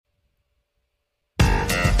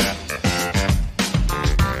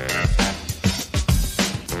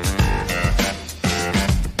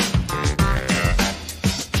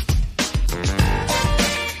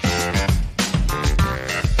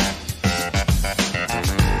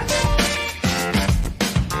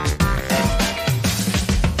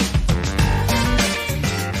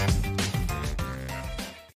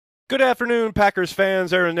Good afternoon, Packers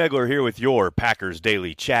fans. Aaron Negler here with your Packers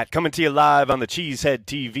Daily Chat, coming to you live on the Cheesehead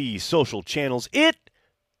TV social channels. It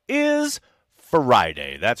is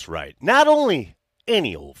Friday. That's right. Not only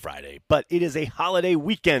any old Friday, but it is a holiday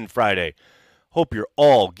weekend Friday. Hope you're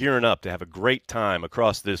all gearing up to have a great time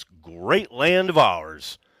across this great land of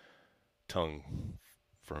ours. Tongue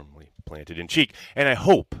firmly planted in cheek. And I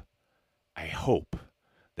hope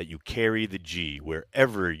that you carry the G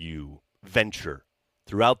wherever you venture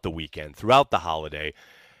throughout the weekend, throughout the holiday.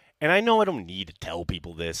 And I know I don't need to tell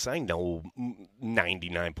people this. I know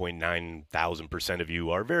 99.9,000% of you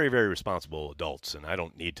are very, very responsible adults, and I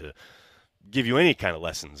don't need to give you any kind of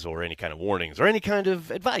lessons or any kind of warnings or any kind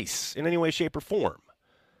of advice in any way, shape, or form.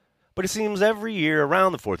 But it seems every year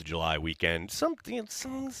around the 4th of July weekend, some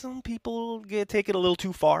people take it a little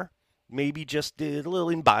too far. Maybe just a little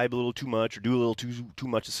imbibe a little too much or do a little too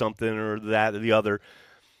much of something or that or the other.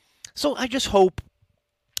 So I just hope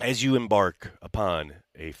as you embark upon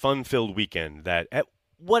a fun-filled weekend that at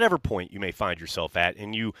whatever point you may find yourself at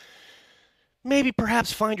and you maybe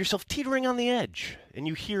perhaps find yourself teetering on the edge and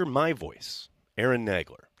you hear my voice, Aaron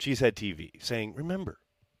Negler, Cheesehead TV, saying, remember,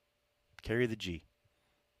 carry the G.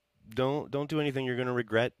 Don't do anything you're going to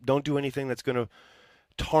regret. Don't do anything that's going to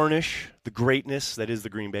tarnish the greatness that is the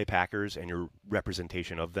Green Bay Packers and your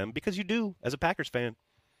representation of them, because you do, as a Packers fan.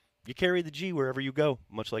 You carry the G wherever you go,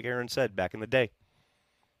 much like Aaron said back in the day.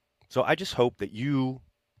 So I just hope that you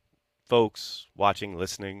folks watching,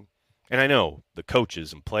 listening, and I know the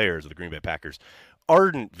coaches and players of the Green Bay Packers,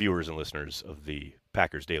 ardent viewers and listeners of the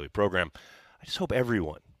Packers Daily program, I just hope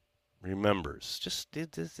everyone remembers, just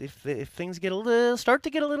if things start to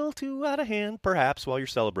get a little too out of hand, perhaps while you're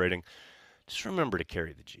celebrating, just remember to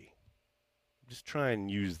carry the G. Just try and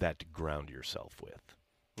use that to ground yourself with.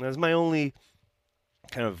 And that's my only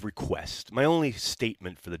kind of request, my only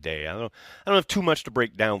statement for the day. I don't have too much to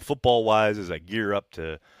break down football-wise as I gear up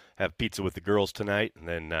to have pizza with the girls tonight and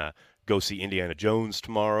then go see Indiana Jones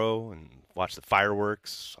tomorrow and watch the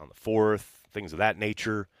fireworks on the 4th, things of that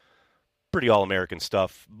nature. Pretty all-American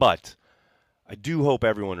stuff, but I do hope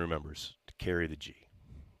everyone remembers to carry the G.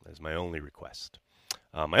 That is my only request.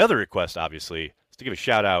 My other request, obviously, is to give a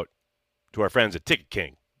shout-out to our friends at Ticket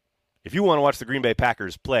King. If you want to watch the Green Bay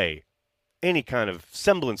Packers play any kind of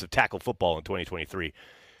semblance of tackle football in 2023,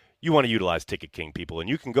 you want to utilize Ticket King, people. And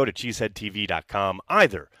you can go to cheeseheadtv.com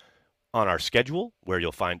either on our schedule, where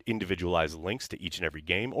you'll find individualized links to each and every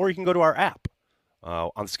game, or you can go to our app. On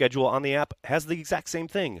the schedule on the app has the exact same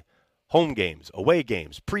thing. Home games, away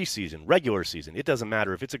games, preseason, regular season. It doesn't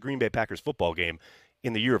matter if it's a Green Bay Packers football game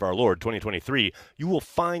in the year of our Lord, 2023, you will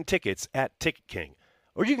find tickets at Ticket King.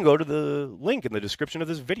 Or you can go to the link in the description of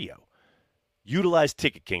this video. Utilize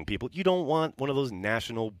Ticket King, people. You don't want one of those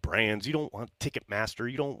national brands. You don't want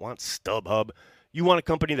Ticketmaster. You don't want StubHub. You want a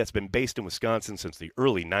company that's been based in Wisconsin since the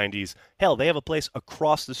early 90s. Hell, they have a place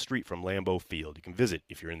across the street from Lambeau Field. You can visit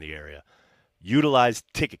if you're in the area. Utilize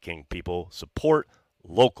Ticket King, people. Support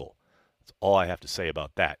local. That's all I have to say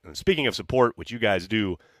about that. And speaking of support, which you guys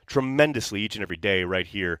do tremendously each and every day right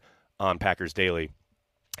here on Packers Daily,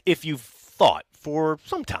 if you've thought for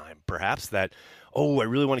some time, perhaps, that, I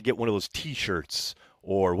really want to get one of those T-shirts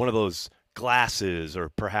or one of those glasses or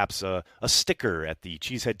perhaps a sticker at the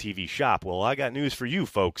Cheesehead TV shop, well, I got news for you,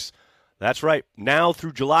 folks. That's right. Now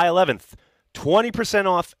through July 11th, 20%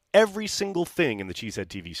 off every single thing in the Cheesehead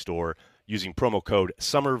TV store using promo code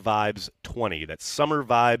SummerVibes20. That's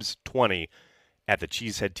SummerVibes20 at the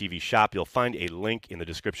Cheesehead TV shop. You'll find a link in the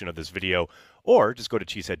description of this video, or just go to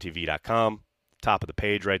cheeseheadtv.com. Top of the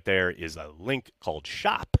page right there is a link called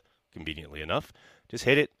Shop, conveniently enough. Just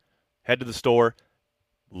hit it, head to the store,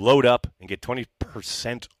 load up, and get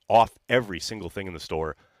 20% off every single thing in the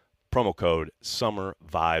store. Promo code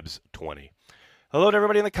SummerVibes20. Hello to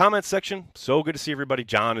everybody in the comments section. So good to see everybody.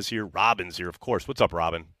 John is here. Robin's here, of course. What's up,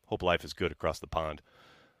 Robin? Hope life is good across the pond.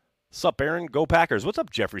 What's up, Aaron? Go Packers. What's up,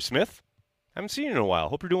 Jeffrey Smith? Haven't seen you in a while.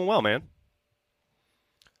 Hope you're doing well, man.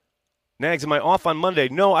 Nags, am I off on Monday?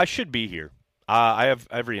 No, I should be here. I have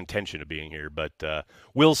every intention of being here, but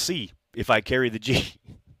we'll see if I carry the G.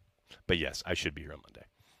 But yes, I should be here on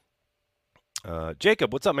Monday.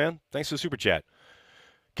 Jacob, what's up, man? Thanks for the super chat.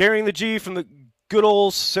 Carrying the G from the good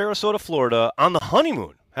old Sarasota, Florida on the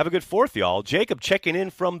honeymoon. Have a good 4th, y'all. Jacob checking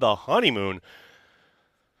in from the honeymoon.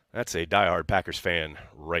 That's a diehard Packers fan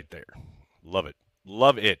right there. Love it.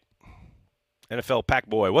 Love it. NFL Pack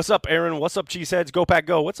Boy. What's up, Aaron? What's up, Cheeseheads? Go Pack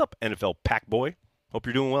Go. What's up, NFL Pack Boy? Hope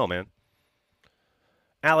you're doing well, man.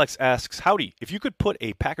 Alex asks, howdy, if you could put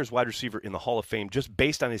a Packers wide receiver in the Hall of Fame just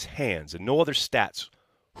based on his hands and no other stats,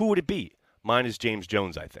 who would it be? Mine is James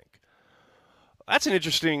Jones, I think. That's an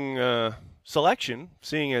interesting selection,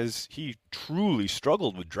 seeing as he truly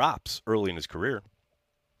struggled with drops early in his career.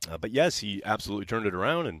 But yes, he absolutely turned it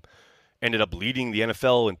around and ended up leading the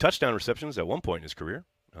NFL in touchdown receptions at one point in his career.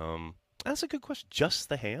 That's a good question. Just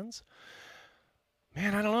the hands?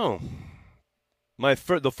 Man, I don't know.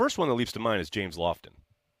 The first one that leaps to mind is James Lofton,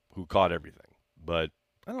 who caught everything. But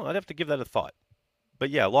I don't know. I'd have to give that a thought. But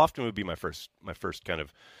yeah, Lofton would be my first kind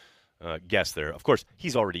of guess there. Of course,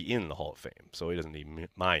 he's already in the Hall of Fame, so he doesn't need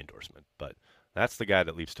my endorsement. But that's the guy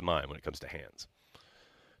that leaps to mind when it comes to hands.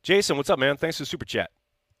 Jason, what's up, man? Thanks for the super chat.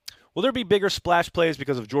 Will there be bigger splash plays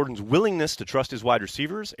because of Jordan's willingness to trust his wide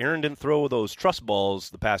receivers? Aaron didn't throw those trust balls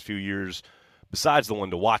the past few years besides the one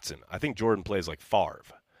to Watson. I think Jordan plays like Favre.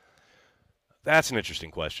 That's an interesting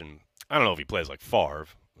question. I don't know if he plays like Favre,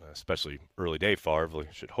 especially early day Favre.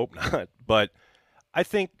 I should hope not. But I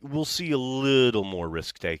think we'll see a little more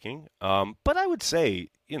risk-taking. But I would say,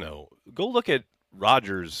 go look at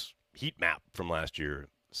Rodgers' heat map from last year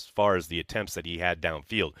as far as the attempts that he had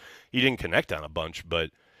downfield. He didn't connect on a bunch,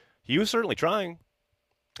 but he was certainly trying.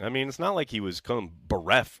 I mean, it's not like he was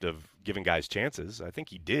bereft of giving guys chances. I think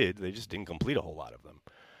he did. They just didn't complete a whole lot of them.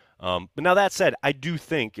 But now that said, I do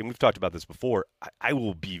think, and we've talked about this before, I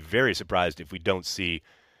will be very surprised if we don't see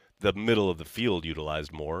the middle of the field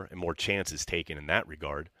utilized more and more chances taken in that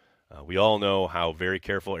regard. We all know how very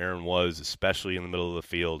careful Aaron was, especially in the middle of the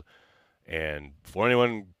field. And before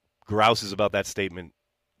anyone grouses about that statement,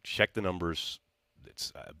 check the numbers.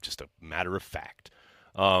 It's just a matter of fact.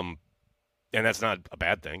 And that's not a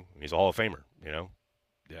bad thing. He's a Hall of Famer,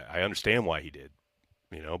 Yeah, I understand why he did,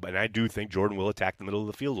 but I do think Jordan will attack the middle of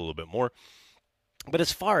the field a little bit more. But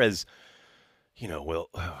as far as,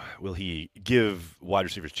 will he give wide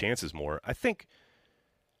receivers chances more? I think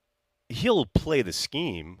he'll play the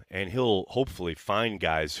scheme and he'll hopefully find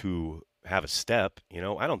guys who have a step.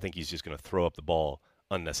 I don't think he's just going to throw up the ball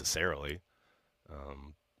unnecessarily.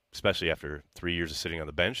 Especially after 3 years of sitting on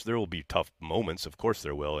the bench. There will be tough moments, of course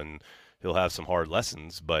there will, and he'll have some hard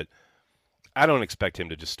lessons, but I don't expect him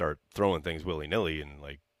to just start throwing things willy-nilly and,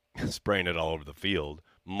 spraying it all over the field,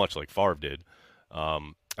 much like Favre did.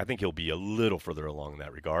 I think he'll be a little further along in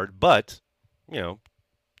that regard, but, to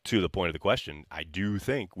the point of the question, I do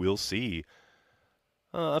think we'll see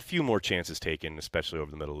a few more chances taken, especially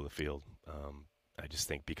over the middle of the field. I just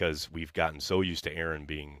think because we've gotten so used to Aaron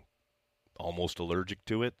being almost allergic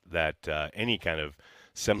to it, that any kind of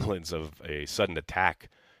semblance of a sudden attack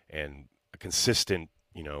and a consistent,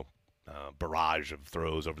 barrage of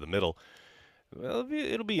throws over the middle, well,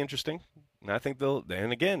 it'll be interesting. And I think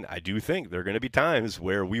I do think there are going to be times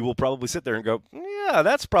where we will probably sit there and go, yeah,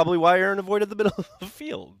 that's probably why Aaron avoided the middle of the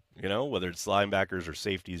field, whether it's linebackers or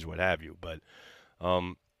safeties or what have you. But,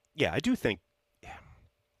 I do think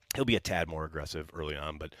he'll be a tad more aggressive early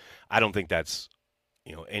on, but I don't think that's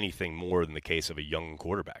anything more than the case of a young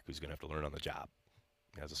quarterback who's going to have to learn on the job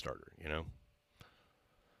as a starter,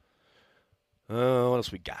 What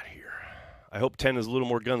else we got here? I hope 10 is a little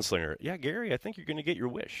more gunslinger. Yeah, Gary, I think you're going to get your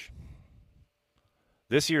wish.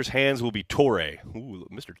 This year's hands will be Torrey. Ooh,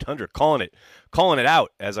 Mr. Tundra calling it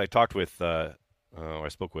out as I talked with, I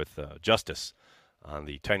spoke with Justice on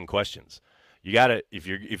the 10 questions. You got to, if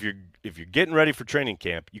you're getting ready for training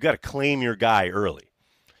camp, you got to claim your guy early.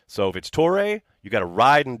 So if it's Torrey, you got to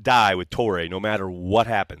ride and die with Torrey no matter what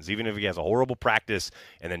happens. Even if he has a horrible practice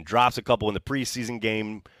and then drops a couple in the preseason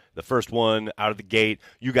game, the first one out of the gate,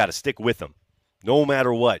 you got to stick with him no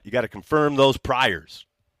matter what. You got to confirm those priors.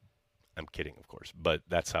 I'm kidding, of course, but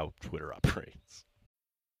that's how Twitter operates.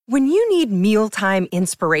 When you need mealtime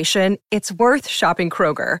inspiration, it's worth shopping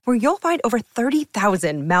Kroger, where you'll find over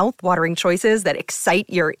 30,000 mouth-watering choices that excite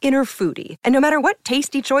your inner foodie. And no matter what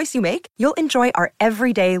tasty choice you make, you'll enjoy our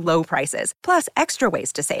everyday low prices, plus extra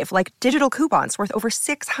ways to save, like digital coupons worth over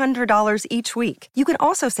 $600 each week. You can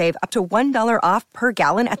also save up to $1 off per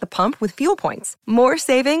gallon at the pump with fuel points. More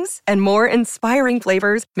savings and more inspiring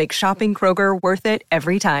flavors make shopping Kroger worth it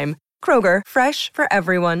every time. Kroger, fresh for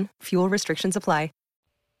everyone. Fuel restrictions apply.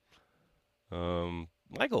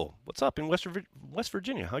 Michael, what's up in West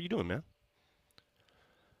Virginia? How you doing, man?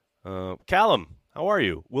 Callum, how are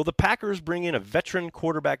you? Will the Packers bring in a veteran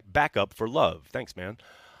quarterback backup for Love? Thanks, man.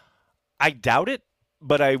 I doubt it,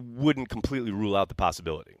 but I wouldn't completely rule out the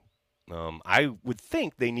possibility. I would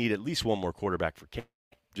think they need at least one more quarterback for camp,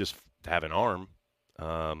 just to have an arm.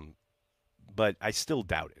 But I still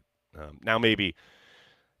doubt it. Now maybe,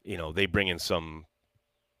 they bring in some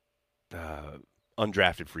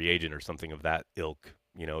undrafted free agent or something of that ilk,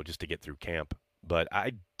 just to get through camp. But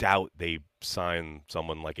I doubt they sign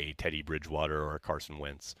someone like a Teddy Bridgewater or a Carson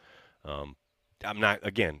Wentz. I'm not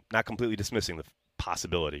completely dismissing the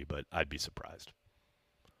possibility, but I'd be surprised.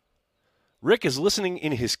 Rick is listening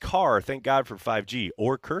in his car. Thank God for 5G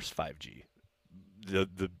or curse 5G.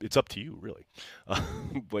 It's up to you, really.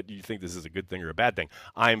 But do you think this is a good thing or a bad thing?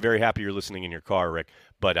 I am very happy you're listening in your car, Rick,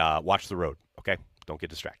 but watch the road, okay? Don't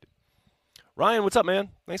get distracted. Ryan, what's up, man?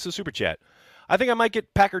 Thanks for the super chat. I think I might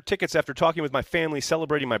get Packer tickets after talking with my family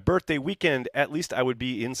celebrating my birthday weekend. At least I would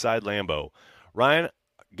be inside Lambeau. Ryan,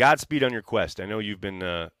 Godspeed on your quest. I know you've been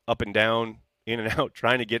up and down, in and out,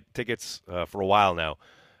 trying to get tickets for a while now.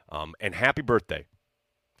 And happy birthday.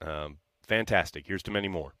 Fantastic. Here's to many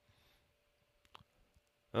more.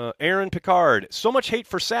 Aaron Picard, so much hate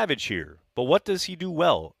for Savage here, but what does he do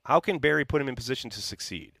well? How can Barry put him in position to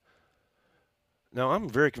succeed? Now, I'm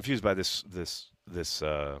very confused by this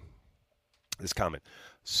comment.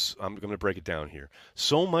 So I'm going to break it down here.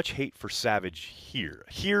 So much hate for Savage here.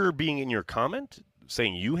 Here being in your comment,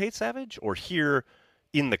 saying you hate Savage, or here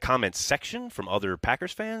in the comments section from other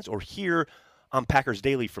Packers fans, or here on Packers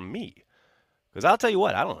Daily from me? Because I'll tell you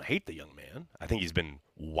what, I don't hate the young man. I think he's been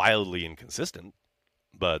wildly inconsistent.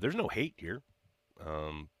 But there's no hate here.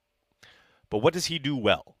 But what does he do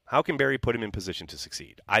well? How can Barry put him in position to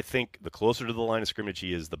succeed? I think the closer to the line of scrimmage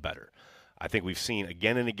he is, the better. I think we've seen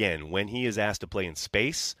again and again when he is asked to play in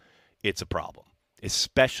space, it's a problem,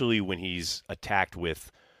 especially when he's attacked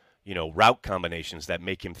with, route combinations that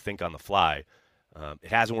make him think on the fly. It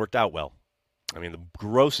hasn't worked out well. I mean, the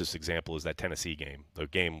grossest example is that Tennessee game, the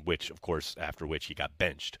game after which he got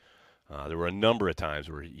benched. There were a number of times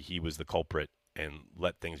where he was the culprit and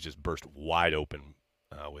let things just burst wide open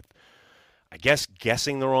with, I guess,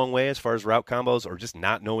 guessing the wrong way as far as route combos or just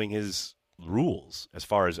not knowing his rules as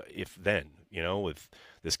far as if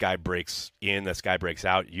this guy breaks in, this guy breaks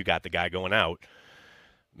out, you got the guy going out.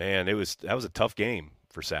 Man, that was a tough game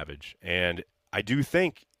for Savage. And I do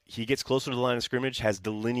think he gets closer to the line of scrimmage, has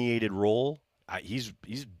delineated role. He's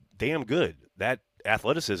damn good. That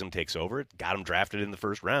athleticism takes over. Got him drafted in the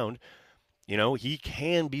first round. He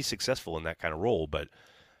can be successful in that kind of role, but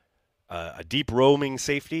a deep roaming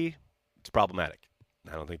safety, it's problematic.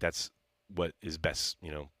 I don't think that's what is best,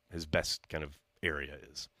 his best kind of area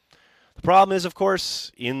is. The problem is, of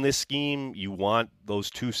course, in this scheme, you want those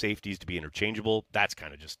two safeties to be interchangeable. That's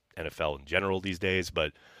kind of just NFL in general these days,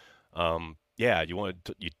 but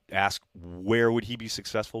you ask where would he be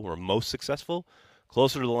successful or most successful?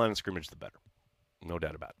 Closer to the line of scrimmage, the better. No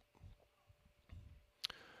doubt about it.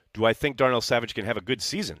 Do I think Darnell Savage can have a good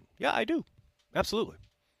season? Yeah, I do. Absolutely.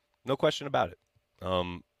 No question about it.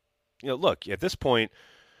 Look, at this point,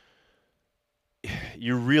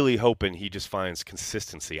 you're really hoping he just finds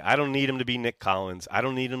consistency. I don't need him to be Nick Collins. I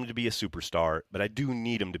don't need him to be a superstar, but I do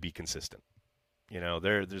need him to be consistent.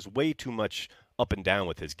 There's way too much up and down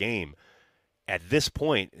with his game. At this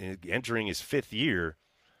point, entering his fifth year,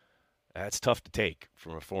 that's tough to take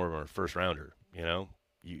from a former first-rounder,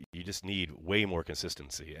 You just need way more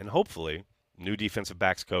consistency. And hopefully, new defensive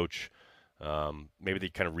backs coach, maybe they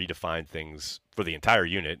kind of redefine things for the entire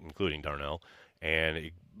unit, including Darnell, and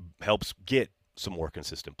it helps get some more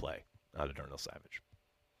consistent play out of Darnell Savage.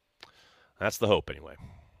 That's the hope, anyway.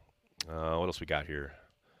 What else we got here?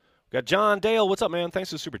 We got John Dale. What's up, man?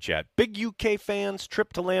 Thanks for the super chat. Big UK fans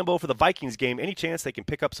trip to Lambeau for the Vikings game. Any chance they can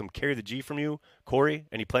pick up some Carry the G from you, Corey?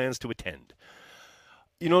 Any plans to attend?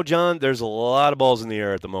 John, there's a lot of balls in the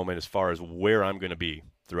air at the moment as far as where I'm going to be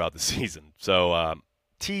throughout the season. So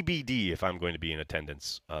TBD if I'm going to be in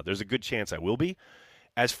attendance. There's a good chance I will be.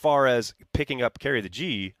 As far as picking up Carry the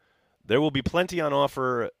G, there will be plenty on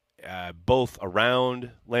offer both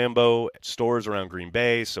around Lambeau, stores around Green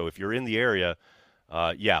Bay. So if you're in the area,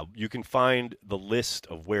 you can find the list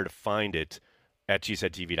of where to find it at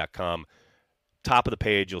cheeseheadtv.com. Top of the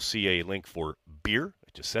page, you'll see a link for beer.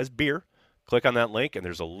 It just says beer. Click on that link, and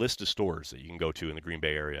there's a list of stores that you can go to in the Green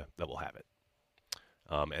Bay area that will have it.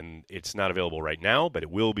 And it's not available right now, but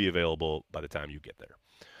it will be available by the time you get there.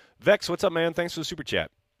 Vex, what's up, man? Thanks for the super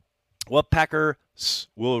chat. What Packers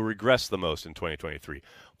will regress the most in 2023?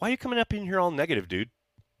 Why are you coming up in here all negative, dude?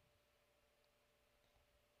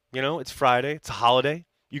 It's Friday. It's a holiday.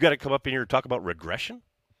 You got to come up in here and talk about regression?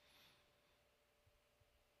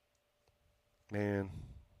 Man,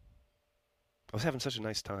 I was having such a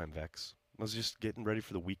nice time, Vex. I was just getting ready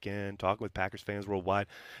for the weekend, talking with Packers fans worldwide,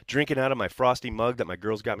 drinking out of my frosty mug that my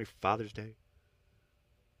girls got me for Father's Day.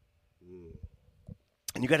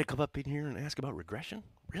 And you got to come up in here and ask about regression?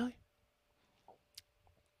 Really?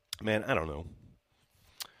 Man, I don't know.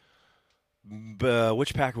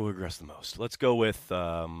 Which Packer will regress the most? Let's go with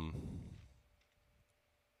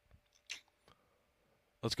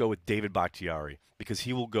David Bakhtiari, because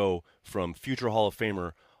he will go from future Hall of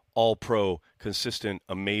Famer, all-pro, consistent,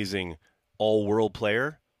 amazing, all-world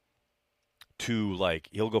player to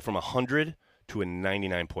he'll go from 100 to a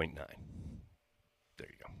 99.9. There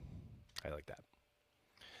you go. I like that.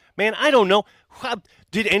 Man, I don't know.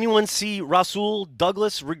 Did anyone see Rasul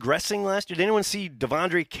Douglas regressing last year? Did anyone see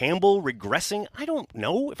Devondre Campbell regressing? I don't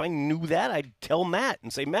know. If I knew that, I'd tell Matt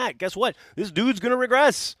and say, Matt, guess what? This dude's going to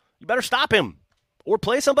regress. You better stop him or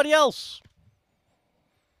play somebody else.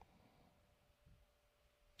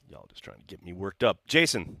 Y'all just trying to get me worked up.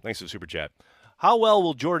 Jason, thanks for the super chat. How well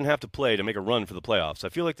will Jordan have to play to make a run for the playoffs? I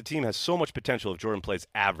feel like the team has so much potential if Jordan plays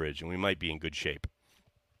average, and we might be in good shape.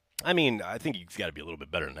 I mean, I think he's got to be a little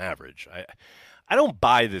bit better than average. I don't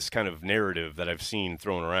buy this kind of narrative that I've seen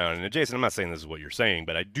thrown around. And, Jason, I'm not saying this is what you're saying,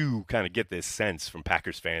 but I do kind of get this sense from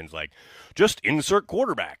Packers fans, just insert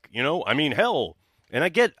quarterback, I mean, hell. And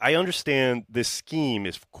I understand this scheme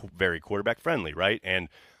is very quarterback-friendly, right? And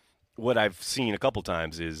what I've seen a couple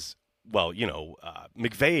times is,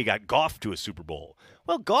 McVay got Goff to a Super Bowl.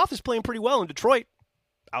 Well, Goff is playing pretty well in Detroit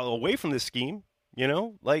away from this scheme,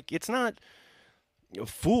 it's not a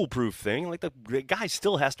foolproof thing. The guy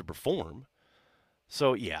still has to perform.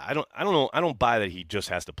 So, yeah, I don't know. I don't buy that he just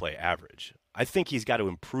has to play average. I think he's got to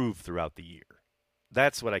improve throughout the year.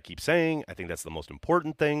 That's what I keep saying. I think that's the most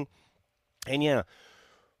important thing. And, yeah,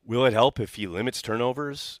 will it help if he limits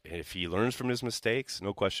turnovers, if he learns from his mistakes?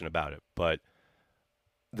 No question about it. But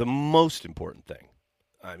the most important thing,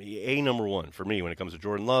 number one for me when it comes to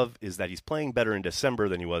Jordan Love is that he's playing better in December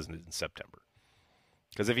than he was in September.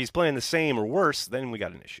 Because if he's playing the same or worse, then we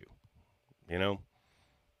got an issue.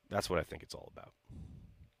 That's what I think it's all about.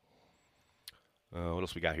 What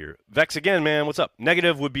else we got here? Vex again, man. What's up?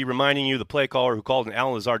 Negative would be reminding you the play caller who called an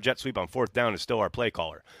Allen Lazard jet sweep on 4th down is still our play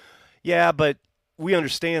caller. Yeah, but we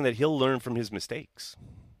understand that he'll learn from his mistakes.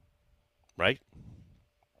 Right?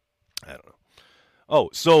 I don't know.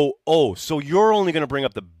 So you're only going to bring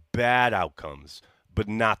up the bad outcomes, but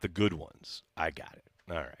not the good ones. I got it.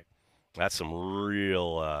 All right. That's some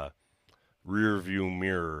real rear view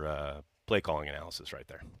mirror play calling analysis right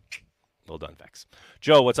there. Well done, Vex.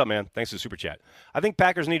 Joe, what's up, man? Thanks for the super chat. I think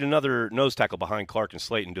Packers need another nose tackle behind Clark and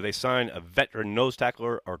Slayton. Do they sign a veteran nose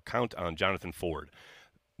tackler or count on Jonathan Ford?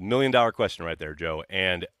 $1 million question right there, Joe.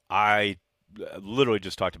 And I literally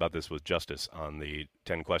just talked about this with Justice on the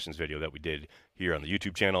 10 questions video that we did here on the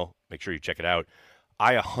YouTube channel. Make sure you check it out.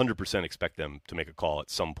 I 100% expect them to make a call at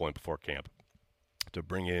some point before camp to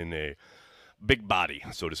bring in a big body,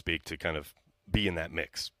 so to speak, to kind of be in that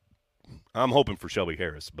mix. I'm hoping for Shelby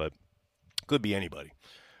Harris, but could be anybody.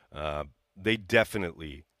 They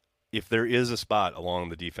definitely, if there is a spot along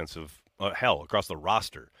the defensive, across the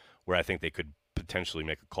roster, where I think they could potentially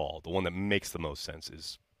make a call, the one that makes the most sense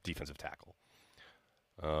is defensive tackle.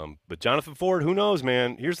 But Jonathan Ford, who knows,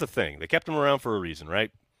 man? Here's the thing. They kept him around for a reason,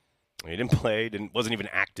 right? He didn't play, wasn't even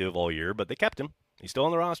active all year, but they kept him. He's still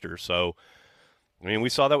on the roster. So, we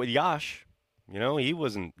saw that with Yash. He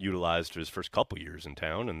wasn't utilized for his first couple years in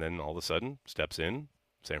town, and then all of a sudden steps in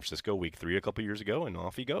San Francisco week 3 a couple years ago, and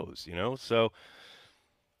off he goes, So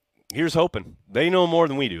here's hoping. They know more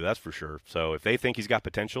than we do, that's for sure. So if they think he's got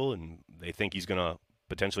potential and they think he's going to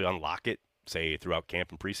potentially unlock it, say, throughout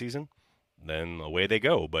camp and preseason, then away they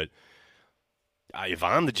go. But if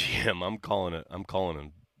I'm the GM, I'm calling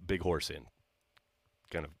a big horse in.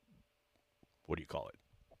 Kind of, what do you call it?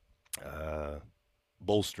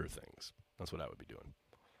 Bolster things. That's what I would be doing.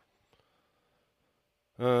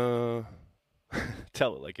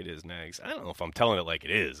 Tell it like it is, Nags. I don't know if I'm telling it like it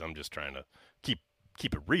is. I'm just trying to keep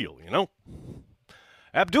it real,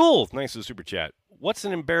 Abdul, thanks for the super chat. What's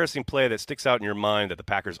an embarrassing play that sticks out in your mind that the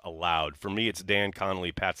Packers allowed? For me, it's Dan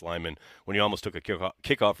Connolly, Pat's lineman, when he almost took a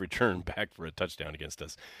kickoff return back for a touchdown against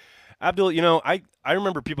us. Abdul, I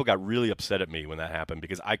remember people got really upset at me when that happened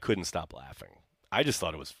because I couldn't stop laughing. I just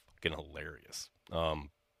thought it was fucking hilarious.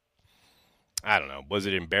 I don't know. Was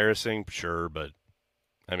it embarrassing? Sure, but,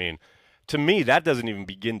 to me, that doesn't even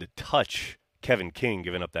begin to touch Kevin King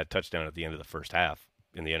giving up that touchdown at the end of the first half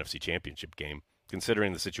in the NFC Championship game.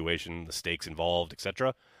 Considering the situation, the stakes involved,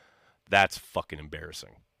 etc., that's fucking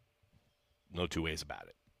embarrassing. No two ways about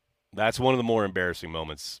it. That's one of the more embarrassing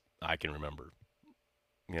moments I can remember.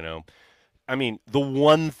 The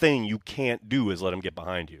one thing you can't do is let him get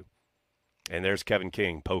behind you. And there's Kevin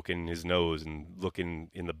King poking his nose and looking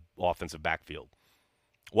in the offensive backfield.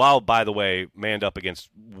 While, by the way, manned up against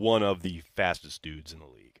one of the fastest dudes in the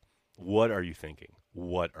league. What are you thinking?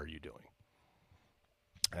 What are you doing?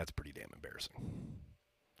 That's pretty damn embarrassing.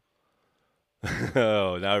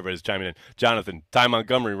 Oh, now everybody's chiming in. Jonathan, Ty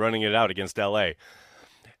Montgomery running it out against L.A.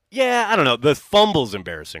 Yeah, I don't know. The fumble's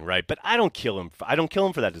embarrassing, right? But I don't kill him. I don't kill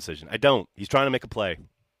him for that decision. I don't. He's trying to make a play.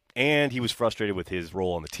 And he was frustrated with his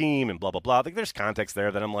role on the team and blah, blah, blah. I think there's context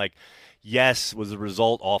there that I'm like, yes, was the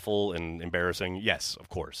result awful and embarrassing? Yes, of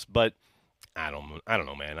course. But I don't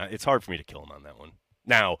know, man. It's hard for me to kill him on that one.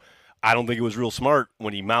 Now, I don't think it was real smart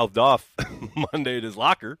when he mouthed off Monday at his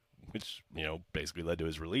locker, which, basically led to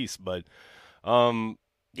his release. But,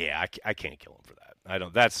 yeah, I can't kill him for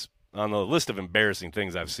that. That's on the list of embarrassing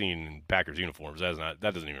things I've seen in Packers uniforms. That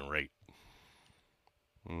doesn't even rate.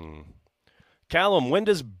 Callum, when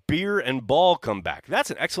does beer and ball come back? That's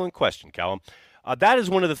an excellent question, Callum. That is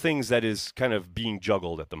one of the things that is kind of being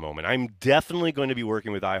juggled at the moment. I'm definitely going to be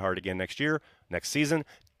working with iHeart again next season.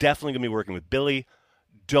 Definitely going to be working with Billy.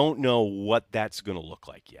 Don't know what that's going to look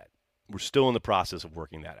like yet. We're still in the process of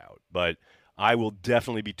working that out. But I will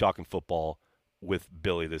definitely be talking football with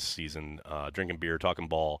Billy this season, drinking beer, talking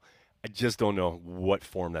ball. I just don't know what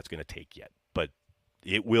form that's going to take yet. But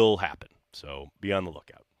it will happen. So be on the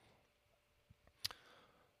lookout.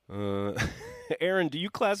 Aaron, do you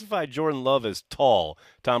classify Jordan Love as tall?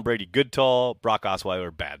 Tom Brady, good tall. Brock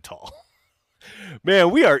Osweiler, bad tall.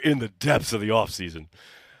 Man, we are in the depths of the offseason.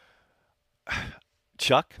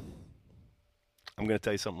 Chuck, I'm going to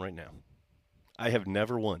tell you something right now. I have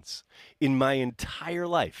never once in my entire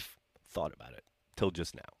life thought about it till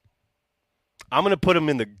just now. I'm going to put him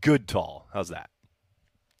in the good tall. How's that?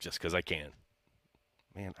 Just because I can.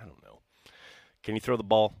 Man, I don't know. Can he throw the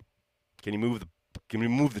ball? Can he move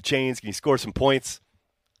the chains? Can he score some points?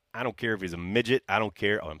 I don't care if he's a midget. I don't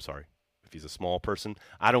care. Oh, I'm sorry. If he's a small person.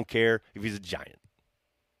 I don't care if he's a giant.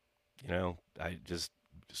 I just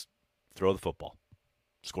throw the football.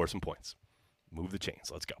 Score some points. Move the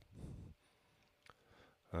chains. Let's go.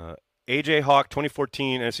 AJ Hawk,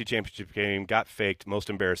 2014 NFC Championship game, got faked. Most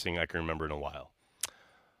embarrassing I can remember in a while.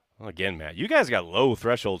 Well, again, Matt, you guys got low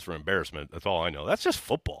thresholds for embarrassment. That's all I know. That's just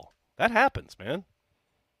football. That happens, man.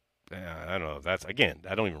 I don't know.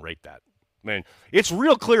 I don't even rate that. Man, it's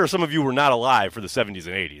real clear some of you were not alive for the 70s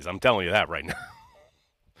and 80s. I'm telling you that right now.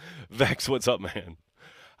 Vex, what's up, man?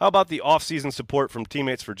 How about the off-season support from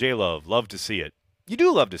teammates for J-Love? Love to see it. You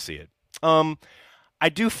do love to see it. I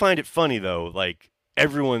do find it funny, though, like,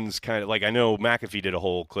 everyone's kind of, like, I know McAfee did a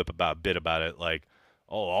whole bit about it, like,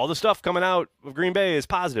 oh, all the stuff coming out of Green Bay is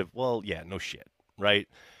positive. Well, yeah, no shit, right?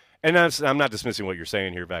 And I'm not dismissing what you're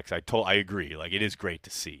saying here, Vex. I agree. Like, it is great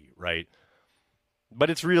to see, right?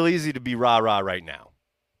 But it's real easy to be rah-rah right now.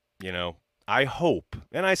 I hope,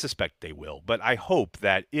 and I suspect they will, but I hope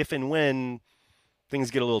that if and when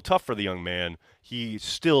things get a little tough for the young man, he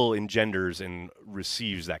still engenders and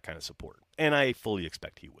receives that kind of support. And I fully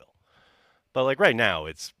expect he will. But, like, right now,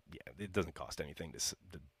 it doesn't cost anything to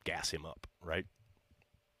gas him up, right?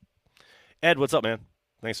 Ed, what's up, man?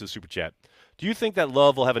 Thanks for the super chat. Do you think that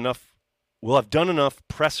Love will have done enough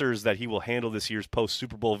pressers that he will handle this year's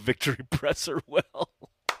post-Super Bowl victory presser well?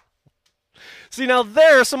 See, now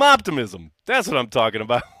there's some optimism. That's what I'm talking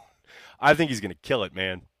about. I think he's going to kill it,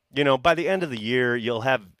 man. By the end of the year, he'll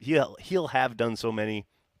have done so many.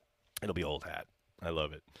 It'll be old hat. I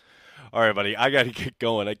love it. All right, buddy, I got to get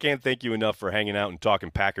going. I can't thank you enough for hanging out and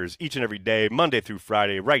talking Packers each and every day, Monday through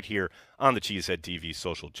Friday, right here on the Cheesehead TV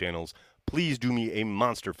social channels. Please do me a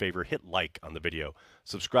monster favor. Hit like on the video,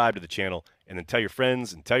 subscribe to the channel, and then tell your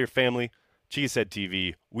friends and tell your family. Cheesehead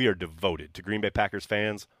TV, we are devoted to Green Bay Packers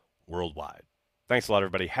fans worldwide. Thanks a lot,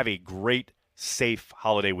 everybody. Have a great, safe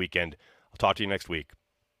holiday weekend. I'll talk to you next week.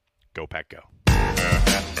 Go Pack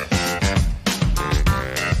Go.